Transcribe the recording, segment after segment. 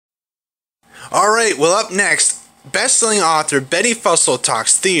Alright, well up next, best-selling author Betty Fussell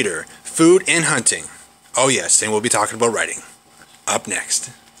talks theater, food, and hunting. Oh yes, and we'll be talking about writing. Up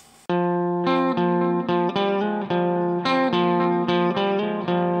next.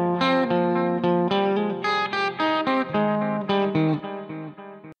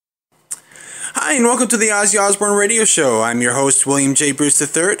 Hi, and welcome to the Aussie Osbourne radio show. I'm your host, William J. Bruce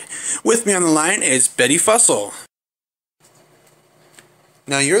III. With me on the line is Betty Fussell.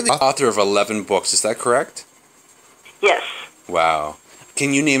 Now, you're the author of 11 books, is that correct? Yes. Wow.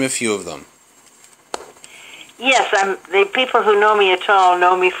 Can you name a few of them? Yes, the people who know me at all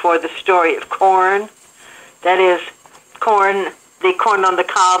know me for the story of corn. That is, corn, the corn on the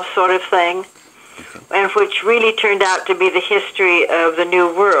cob sort of thing, and which really turned out to be the history of the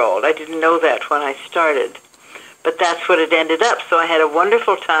New World. I didn't know that when I started, but that's what it ended up. So I had a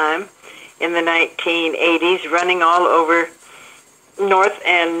wonderful time in the 1980s running all over North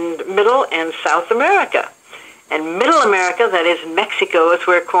and Middle and South America. And Middle America, that is Mexico, is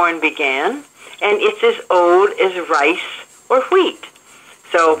where corn began, and it's as old as rice or wheat.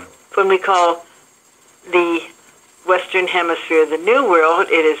 So when we call the Western Hemisphere the New World,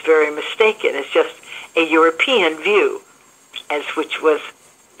 it is very mistaken. It's just a European view, as which was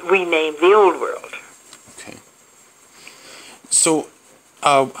we named the Old World. Okay. So,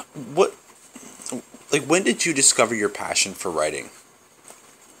 when did you discover your passion for writing?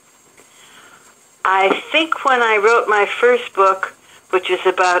 I think when I wrote my first book, which is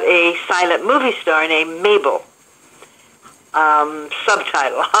about a silent movie star named Mabel,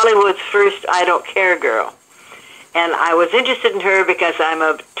 subtitle, Hollywood's First I Don't Care Girl. And I was interested in her because I'm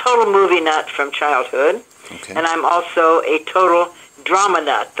a total movie nut from childhood, and I'm also a total drama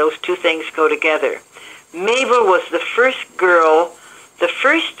nut. Those two things go together. Mabel was the first girl, the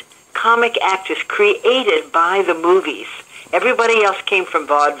first comic actress created by the movies. Everybody else came from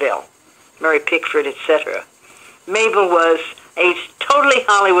vaudeville. Mary Pickford, etc. Mabel was a totally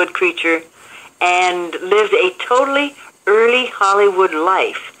Hollywood creature and lived a totally early Hollywood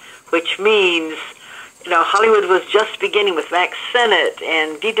life, which means, Hollywood was just beginning with Max Sennett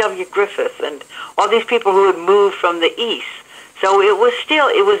and D.W. Griffith and all these people who had moved from the East. So it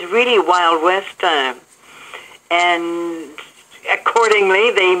was really Wild West time. And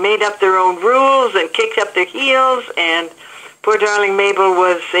accordingly, they made up their own rules and kicked up their heels, and poor darling Mabel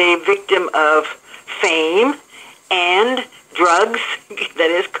was a victim of fame and drugs, that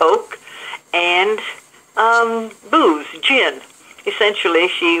is coke, and booze, gin. Essentially,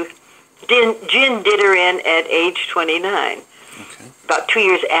 gin did her in at age 29, about 2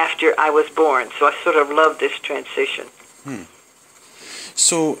 years after I was born. So I sort of loved this transition.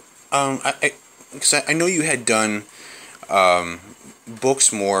 So, because I know you had done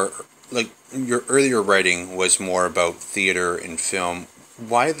books more, like your earlier writing was more about theater and film.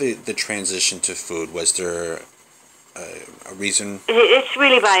 Why the transition to food? Was there a reason? It's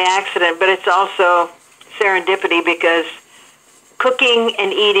really by accident, but it's also serendipity because cooking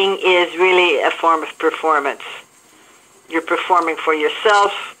and eating is really a form of performance. You're performing for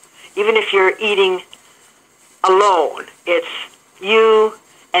yourself. Even if you're eating alone, it's you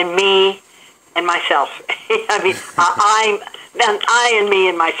and me and myself. I mean, I and me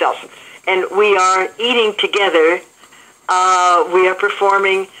and myself. And we are eating together. We are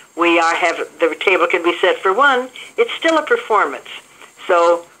performing. The table can be set for one. It's still a performance.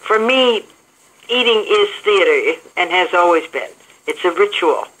 So for me, eating is theater and has always been. It's a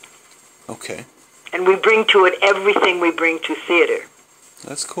ritual. Okay. And we bring to it everything we bring to theater.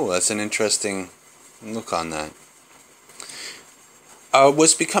 That's cool. That's an interesting look on that.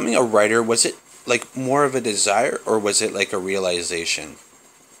 Was becoming a writer, was it like more of a desire or was it like a realization?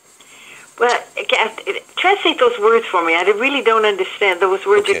 Well, translate those words for me. I really don't understand. Those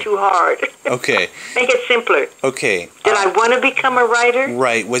words are too hard. Okay. Make it simpler. Okay. Did I want to become a writer?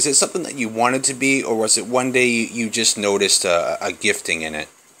 Right. Was it something that you wanted to be, or was it one day you just noticed a gifting in it?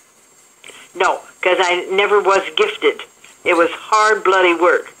 No, because I never was gifted. It was hard-bloody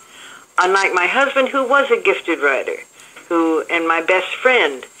work. Unlike my husband, who was a gifted writer, and my best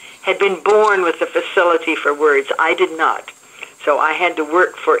friend had been born with the facility for words. I did not. So I had to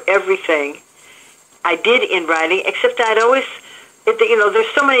work for everything I did in writing, except I'd always,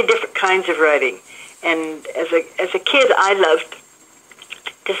 there's so many different kinds of writing. And as a kid, I loved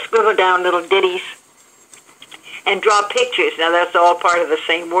to scribble down little ditties and draw pictures. Now, that's all part of the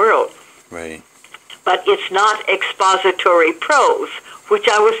same world. Right. But it's not expository prose, which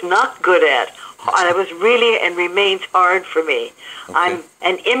I was not good at. It was really and remains hard for me. Okay. I'm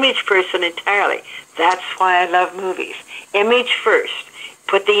an image person entirely. That's why I love movies. Image first.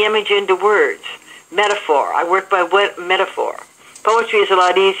 Put the image into words. Metaphor. I work by metaphor. Poetry is a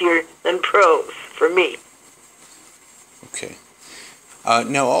lot easier than prose for me. Okay.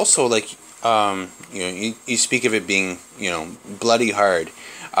 Now, also, like, you speak of it being, bloody hard.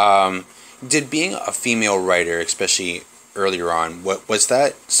 Did being a female writer, especially earlier on, was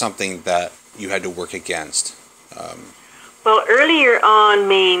that something that you had to work against? Well, earlier on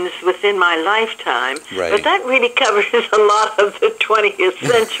means within my lifetime, right. But that really covers a lot of the 20th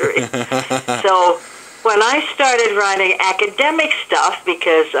century. So when I started writing academic stuff,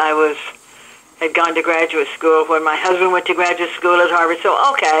 because I had gone to graduate school when my husband went to graduate school at Harvard, so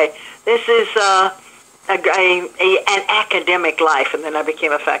okay, this is an academic life, and then I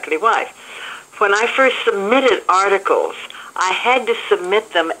became a faculty wife. When I first submitted articles, I had to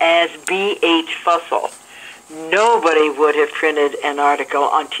submit them as B.H. Fussell. Nobody would have printed an article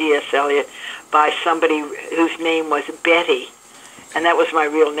on T.S. Eliot by somebody whose name was Betty, and that was my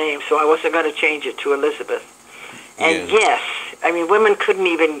real name, so I wasn't going to change it to Elizabeth. And yes, I mean, women couldn't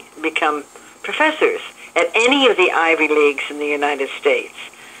even become professors at any of the Ivy Leagues in the United States,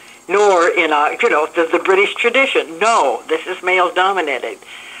 nor in the British tradition. No, this is male-dominated.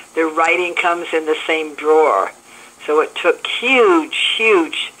 Their writing comes in the same drawer. So it took huge,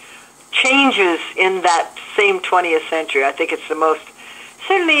 huge changes in that same 20th century. I think it's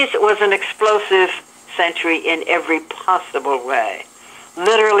certainly it was an explosive century in every possible way.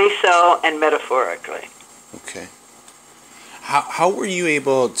 Literally so, and metaphorically. Okay. How were you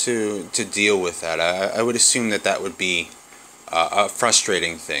able to deal with that? I would assume that would be a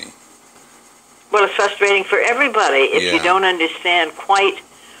frustrating thing. Well, it's frustrating for everybody if you don't understand quite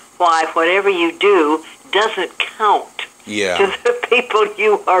why whatever you do doesn't count to the people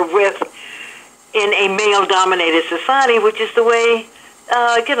you are with in a male-dominated society, which is the way,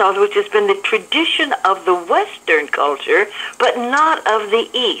 which has been the tradition of the Western culture, but not of the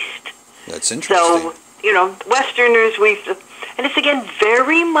East. That's interesting. So, Westerners, and it's again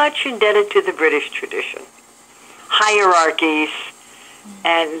very much indebted to the British tradition. Hierarchies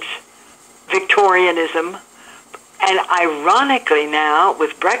and Victorianism. And ironically now,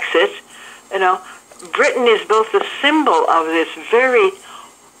 with Brexit, Britain is both a symbol of this very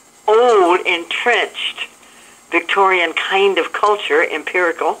old, entrenched Victorian kind of culture,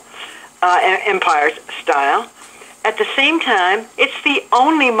 empire style. At the same time, it's the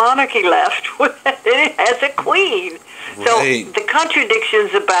only monarchy left that it has a queen. Right. So the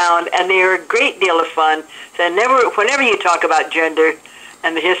contradictions abound, and they are a great deal of fun. So whenever you talk about gender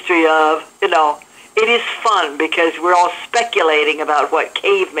and the history of, it is fun because we're all speculating about what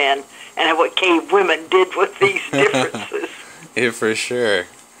cavemen and what cave women did with these differences. Yeah, for sure.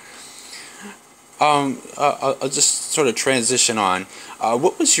 I'll just sort of transition on.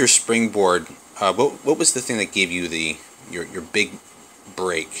 What was your springboard? What was the thing that gave you your big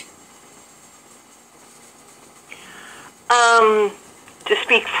break? To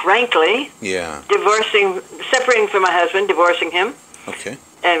speak frankly, separating from my husband, divorcing him. Okay.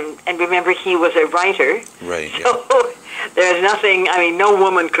 And remember, he was a writer. Right. So there's nothing. I mean, no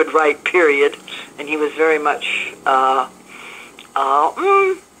woman could write. Period. And he was very much a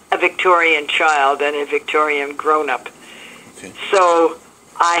Victorian child and a Victorian grown-up. Okay. So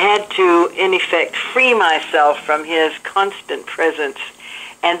I had to, in effect, free myself from his constant presence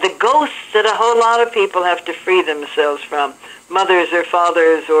and the ghosts that a whole lot of people have to free themselves from. Mothers or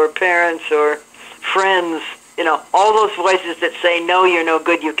fathers or parents or friends, all those voices that say, no, you're no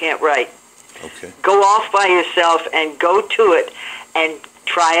good, you can't write. Okay. Go off by yourself and go to it and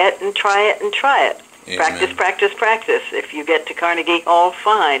try it and try it and try it. Amen. Practice, practice, practice. If you get to Carnegie Hall,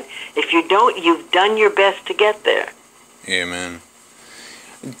 fine. If you don't, you've done your best to get there. Amen.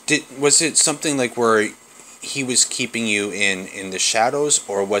 Was it something like where he was keeping you in the shadows,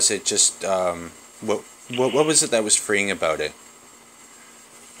 or was it just what was it that was freeing about it?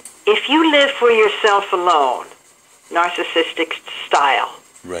 If you live for yourself alone, narcissistic style,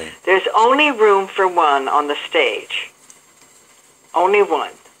 right, there's only room for one on the stage. Only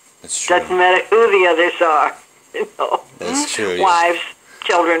one. That's true. Doesn't matter who the others are. That's true. Wives,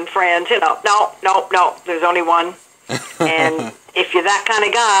 children, friends. No. There's only one. And if you're that kind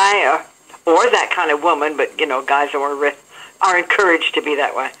of guy, or that kind of woman, but guys are encouraged to be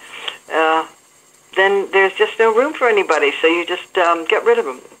that way, then there's just no room for anybody. So you just get rid of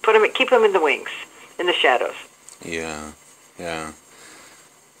them, keep them in the wings, in the shadows. Yeah.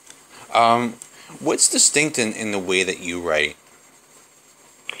 What's distinct in the way that you write?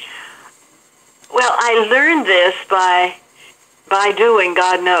 Well, I learned this by doing,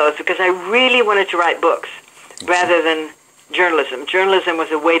 God knows, because I really wanted to write books rather than journalism. Journalism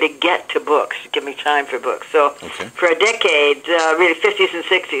was a way to get to books, to give me time for books. So for a decade, really 50s and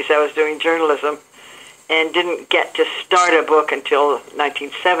 60s, I was doing journalism and didn't get to start a book until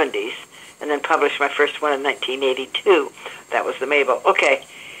 1970s, and then published my first one in 1982. That was the Mabel. Okay.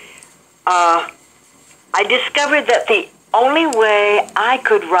 I discovered that the only way I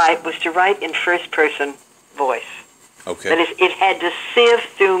could write was to write in first-person voice. Okay. That is, it had to sieve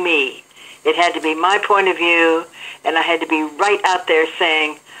through me. It had to be my point of view, and I had to be right out there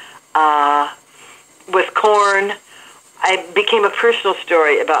saying, with Korn, I became a personal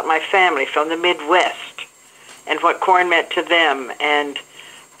story about my family from the Midwest and what Korn meant to them and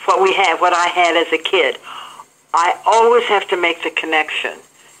what I had as a kid. I always have to make the connection.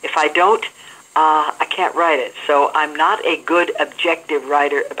 If I don't, I can't write it. So I'm not a good objective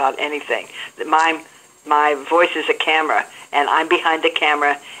writer about anything. My voice is a camera, and I'm behind the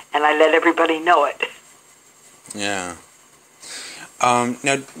camera, and I let everybody know it. Yeah.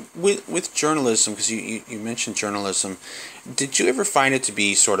 Now, with journalism, because you mentioned journalism, did you ever find it to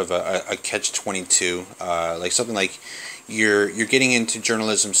be sort of a catch-22? Like something like you're getting into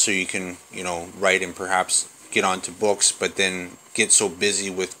journalism so you can, write and perhaps get onto books, but then get so busy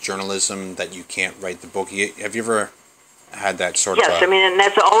with journalism that you can't write the book. Have you ever had that sort of... Yes, and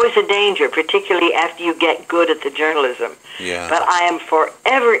that's always a danger, particularly after you get good at the journalism. Yeah. But I am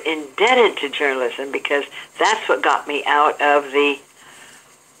forever indebted to journalism because that's what got me out of the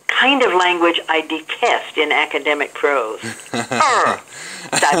kind of language I detest in academic prose. It's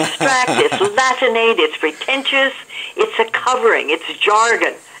abstract, it's Latinate, it's pretentious, it's a covering, it's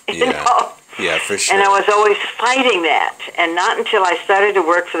jargon. Yeah. Yeah, for sure. And I was always fighting that. And not until I started to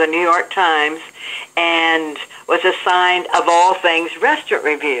work for the New York Times and was assigned, of all things, restaurant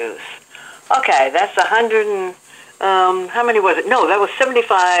reviews. Okay, that's 100 and, how many was it? No, that was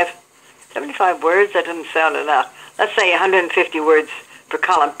 75 words. That didn't sound enough. Let's say 150 words per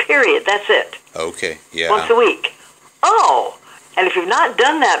column, period. That's it. Okay, yeah. Once a week. Oh, and if you've not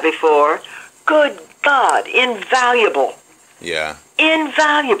done that before, good God, invaluable. Yeah.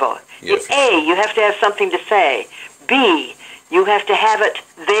 Invaluable. Yeah, A, you have to have something to say. B, you have to have it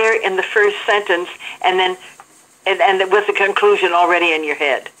there in the first sentence, and then and with the conclusion already in your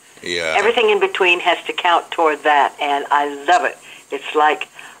head. Yeah. Everything in between has to count toward that, and I love it. It's like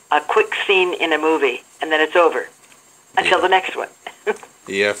a quick scene in a movie, and then it's over until the next one.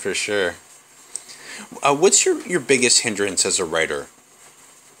 Yeah, for sure. What's your biggest hindrance as a writer?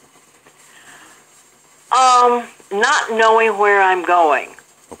 Not knowing where I'm going.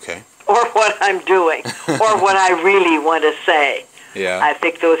 Okay. Or what I'm doing, or what I really want to say. Yeah. I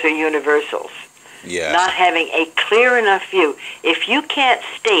think those are universals. Yeah. Not having a clear enough view. If you can't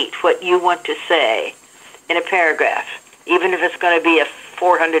state what you want to say in a paragraph, even if it's going to be a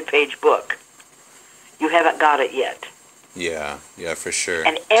 400-page book, you haven't got it yet. Yeah, for sure.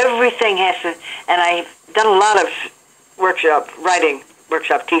 And everything has to, and I've done a lot of writing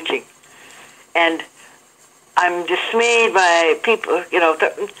workshop teaching, and I'm dismayed by people,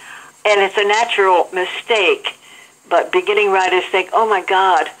 and it's a natural mistake, but beginning writers think, oh my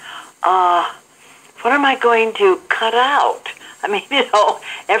God, what am I going to cut out? I mean,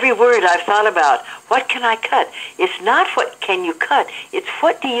 every word I've thought about, what can I cut? It's not what can you cut, it's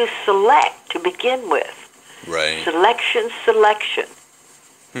what do you select to begin with. Right. Selection.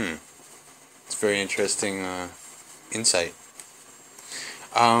 It's very interesting insight.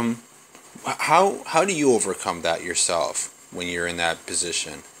 How do you overcome that yourself when you're in that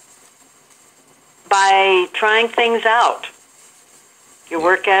position? By trying things out. You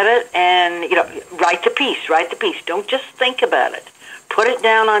work at it and, write the piece. Don't just think about it. Put it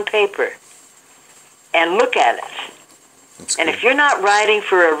down on paper and look at it. That's and good. if you're not writing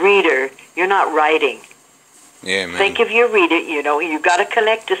for a reader, you're not writing. Yeah, man. Think of your reader, you've got to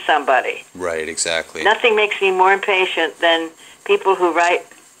connect to somebody. Right, exactly. Nothing makes me more impatient than people who write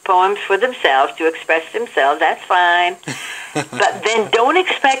poems for themselves to express themselves. That's fine. But then don't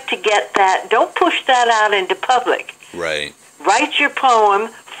expect to get that, don't push that out into public. Right. Write your poem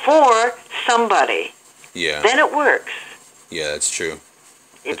for somebody. Yeah. Then it works. Yeah, that's true.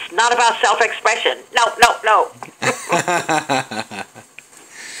 It's not about self-expression. No.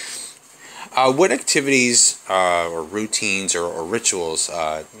 What activities or routines or rituals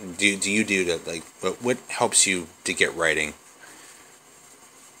do you do to what helps you to get writing?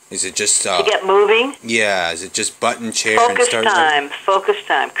 Is it just to get moving? Yeah. Is it just button chair Focus and start? Focus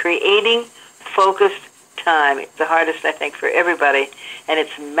time. Creating focused time. It's the hardest, I think, for everybody, and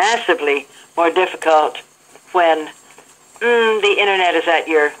it's massively more difficult when the internet is at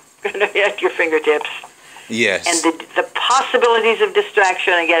your fingertips. Yes. And the possibilities of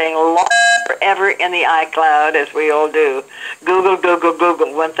distraction and getting lost forever in the iCloud, as we all do. Google.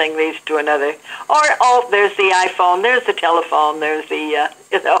 One thing leads to another. Or, there's the iPhone, there's the telephone, there's the,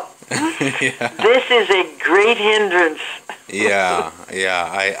 Yeah. This is a great hindrance. Yeah,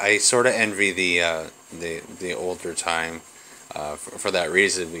 yeah. I sort of envy the older time for that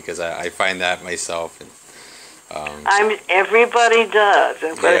reason because I find that myself. And, Everybody does,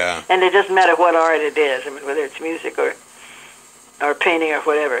 yeah, and it doesn't matter what art it is. I mean, whether it's music or painting or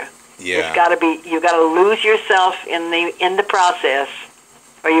whatever. It's yeah. got to be. You got to lose yourself in the process,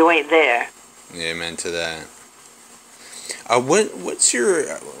 or you ain't there. Amen to that. What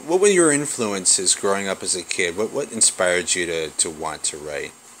were your influences growing up as a kid? What inspired you to want to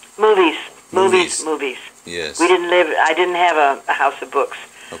write? Movies, Movies. movies. Yes. We didn't live. I didn't have a house of books.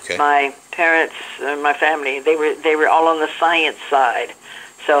 Okay. My parents and my family, they were all on the science side.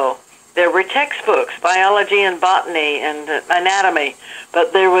 So there were textbooks, biology and botany and anatomy,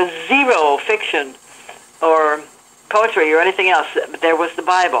 but there was zero fiction or poetry or anything else. There was the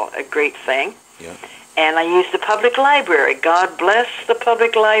Bible, a great thing. Yeah. And I used the public library. God bless the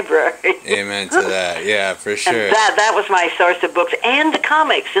public library. Amen to that. Yeah, for sure. And that was my source of books and the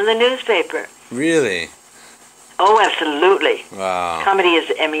comics in the newspaper. Really? Oh, absolutely. Wow. Comedy is,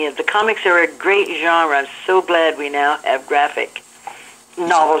 I mean, the comics are a great genre. I'm so glad we now have graphic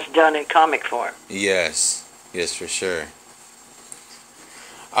novels done in comic form. Yes. Yes, for sure.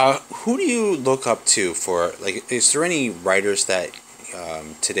 Who do you look up to for, like, is there any writers that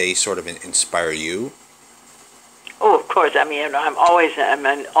today sort of inspire you? Oh, of course. I mean, I'm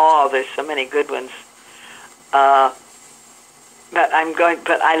in awe. There's so many good ones. But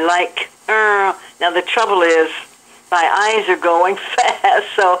I like, now the trouble is, my eyes are going fast,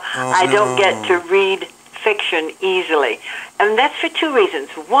 so I don't get to read fiction easily. And that's for two reasons.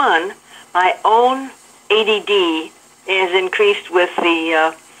 One, my own ADD is increased with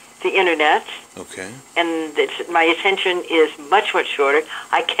the internet. Okay. And my attention is much, much shorter.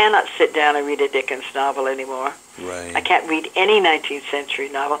 I cannot sit down and read a Dickens novel anymore. Right. I can't read any 19th century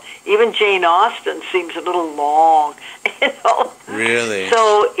novel. Even Jane Austen seems a little long, you know. Really?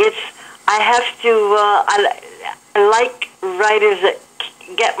 So I have to, I like writers that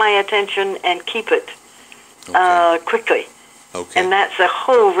get my attention and keep it quickly. Okay. And that's a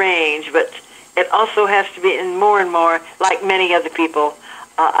whole range, but it also has to be, and more, like many other people,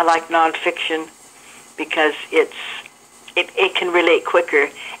 I like nonfiction because it can relate quicker.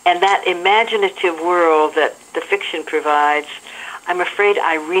 And that imaginative world that the fiction provides, I'm afraid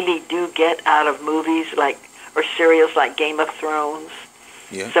I really do get out of movies or serials like Game of Thrones.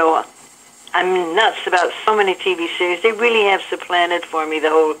 Yeah. So I'm nuts about so many TV series. They really have supplanted for me the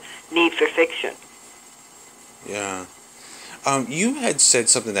whole need for fiction. Yeah. You had said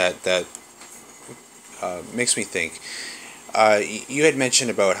something that makes me think. You had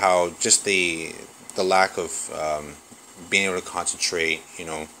mentioned about how just the lack of being able to concentrate,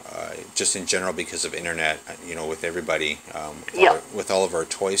 just in general because of internet, with everybody, with all of our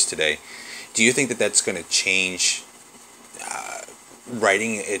toys today. Do you think that that's going to change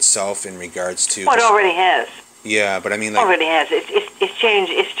writing itself in regards to? Well, it already has. Yeah, but I mean, already has. It's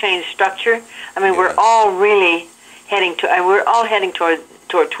changed. It's changed structure. I mean, we're all really heading toward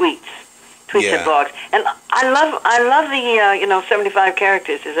tweets. And blogs. And I love the 75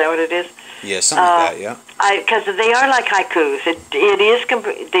 characters. Is that what it is? Yeah, something like that. Yeah. Because they are like haikus.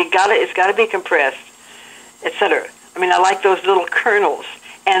 It's got to be compressed, etc. I mean, I like those little kernels,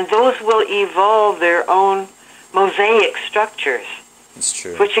 and those will evolve their own mosaic structures. It's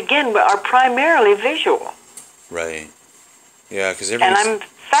true. Which again are primarily visual. Right. Yeah, because and I'm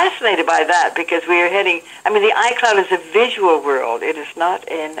fascinated by that because we are heading. I mean, the iCloud is a visual world. It is not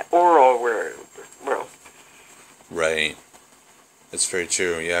an oral world. Right. That's very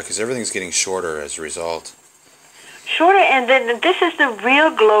true. Yeah, because everything's getting shorter as a result. Shorter, and then this is the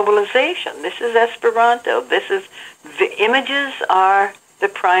real globalization. This is Esperanto. The images are the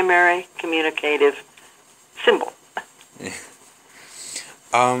primary communicative symbol.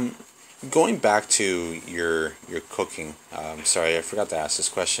 Going back to your cooking, sorry, I forgot to ask this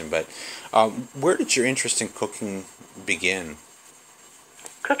question, but where did your interest in cooking begin?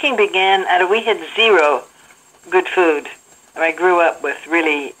 Cooking began we had zero good food. I grew up with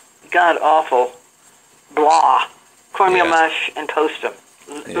really god-awful blah, cornmeal mush and postum,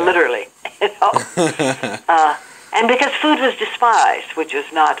 literally. And because food was despised, which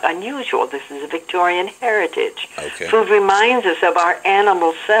was not unusual. This is a Victorian heritage. Okay. Food reminds us of our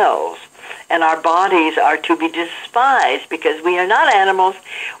animal selves, and our bodies are to be despised because we are not animals.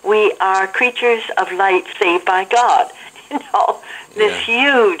 We are creatures of light saved by God. This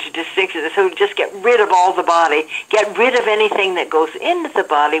huge distinction. So just get rid of all the body, get rid of anything that goes into the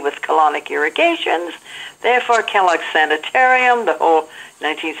body with colonic irrigations. Therefore, Kellogg's Sanitarium, the whole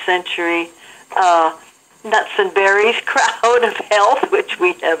 19th century, nuts and berries crowd of health, which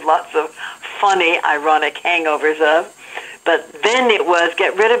we have lots of funny, ironic hangovers of. But then it was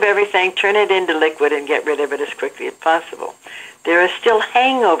get rid of everything, turn it into liquid, and get rid of it as quickly as possible. There are still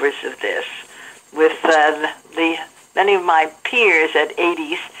hangovers of this. With many of my peers at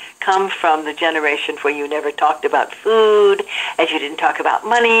 80s come from the generation where you never talked about food, as you didn't talk about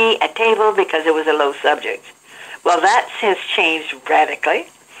money at table because it was a low subject. Well, that has changed radically,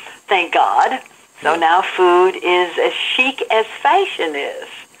 thank God. So now food is as chic as fashion is.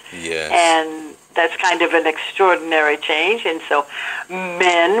 Yes. And that's kind of an extraordinary change. And so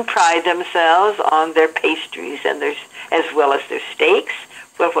men pride themselves on their pastries and their, as well as their steaks.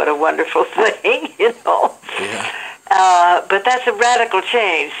 Well, what a wonderful thing, you know. Yeah. But that's a radical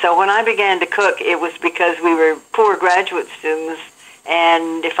change. So when I began to cook, it was because we were poor graduate students,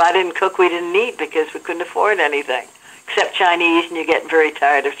 and if I didn't cook, we didn't eat because we couldn't afford anything, except Chinese, and you get very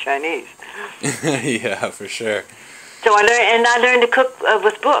tired of Chinese. Yeah, for sure. So I learned to cook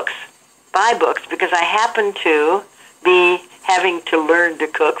with books, buy books, because I happened to be having to learn to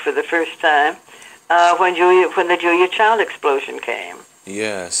cook for the first time when the Julia Child explosion came.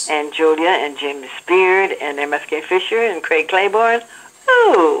 Yes. And Julia and James Beard and M.F.K. Fisher and Craig Claiborne.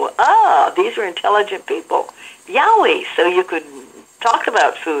 These were intelligent people. Yowie! So you could talk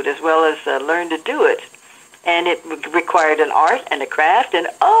about food as well as learn to do it. And it required an art and a craft, and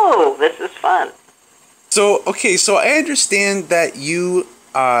this is fun. So, okay, so I understand that you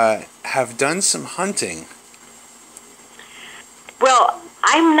have done some hunting. Well,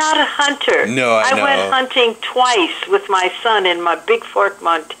 I'm not a hunter. No, I know. went hunting twice with my son in my Big Fork,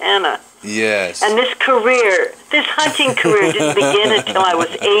 Montana. Yes. And this hunting career didn't begin until I was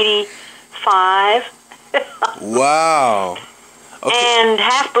 85. Wow. Okay. And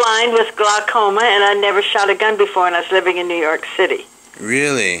half blind with glaucoma, and I never shot a gun before, and I was living in New York City.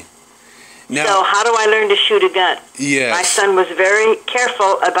 Really? Now, so how do I learn to shoot a gun? Yes. My son was very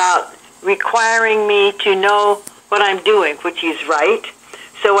careful about requiring me to know what I'm doing, which is right.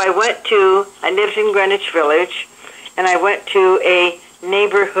 So I lived in Greenwich Village, and I went to a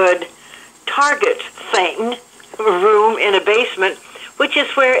neighborhood target thing, room in a basement, which is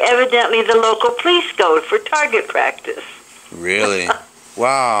where evidently the local police go for target practice. Really?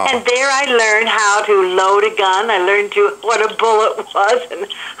 Wow. And there I learned how to load a gun. I learned what a bullet was and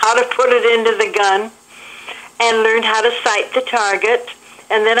how to put it into the gun, and learned how to sight the target.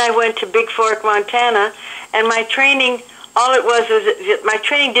 And then I went to Big Fork, Montana, and my training, my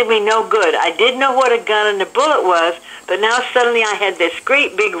training did me no good. I did know what a gun and a bullet was, but now suddenly I had this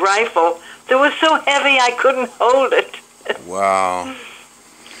great big rifle that was so heavy I couldn't hold it. Wow.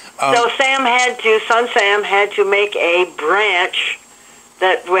 So son Sam had to make a branch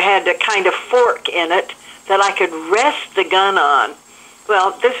that had a kind of fork in it that I could rest the gun on.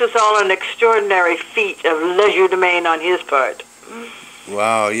 Well, this is all an extraordinary feat of legerdemain on his part.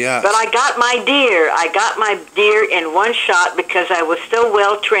 Wow, yeah. But I got my deer. I got my deer in one shot because I was so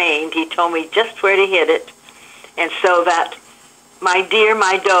well trained. He told me just where to hit it. And so that my deer,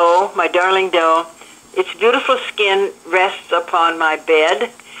 my doe, my darling doe, its beautiful skin rests upon my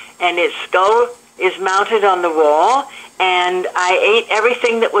bed, and its skull is mounted on the wall, and I ate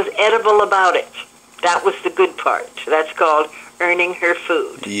everything that was edible about it. That was the good part. That's called earning her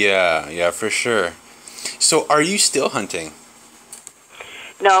food. Yeah, for sure. So are you still hunting?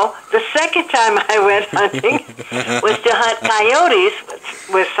 No, the second time I went hunting was to hunt coyotes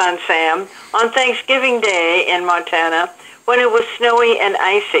with son Sam on Thanksgiving Day in Montana when it was snowy and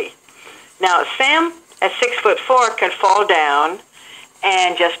icy. Now, Sam, at 6'4", could fall down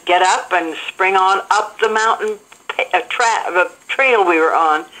and just get up and spring on up the mountain trail we were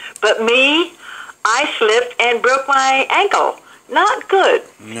on. But me, I slipped and broke my ankle. Not good.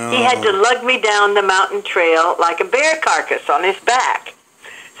 No. He had to lug me down the mountain trail like a bear carcass on his back.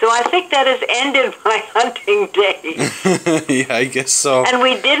 So I think that has ended my hunting days. Yeah, I guess so. And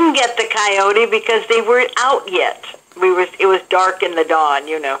we didn't get the coyote because they weren't out yet. It was dark in the dawn,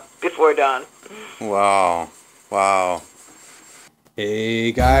 before dawn. Wow.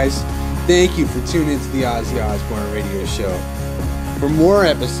 Hey guys, thank you for tuning into the Ozzy Osbourne radio show. For more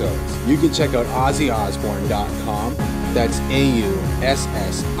episodes, you can check out OzzyOsbourne.com. That's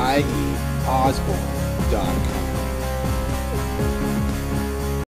AUSSIE Osbourne.com.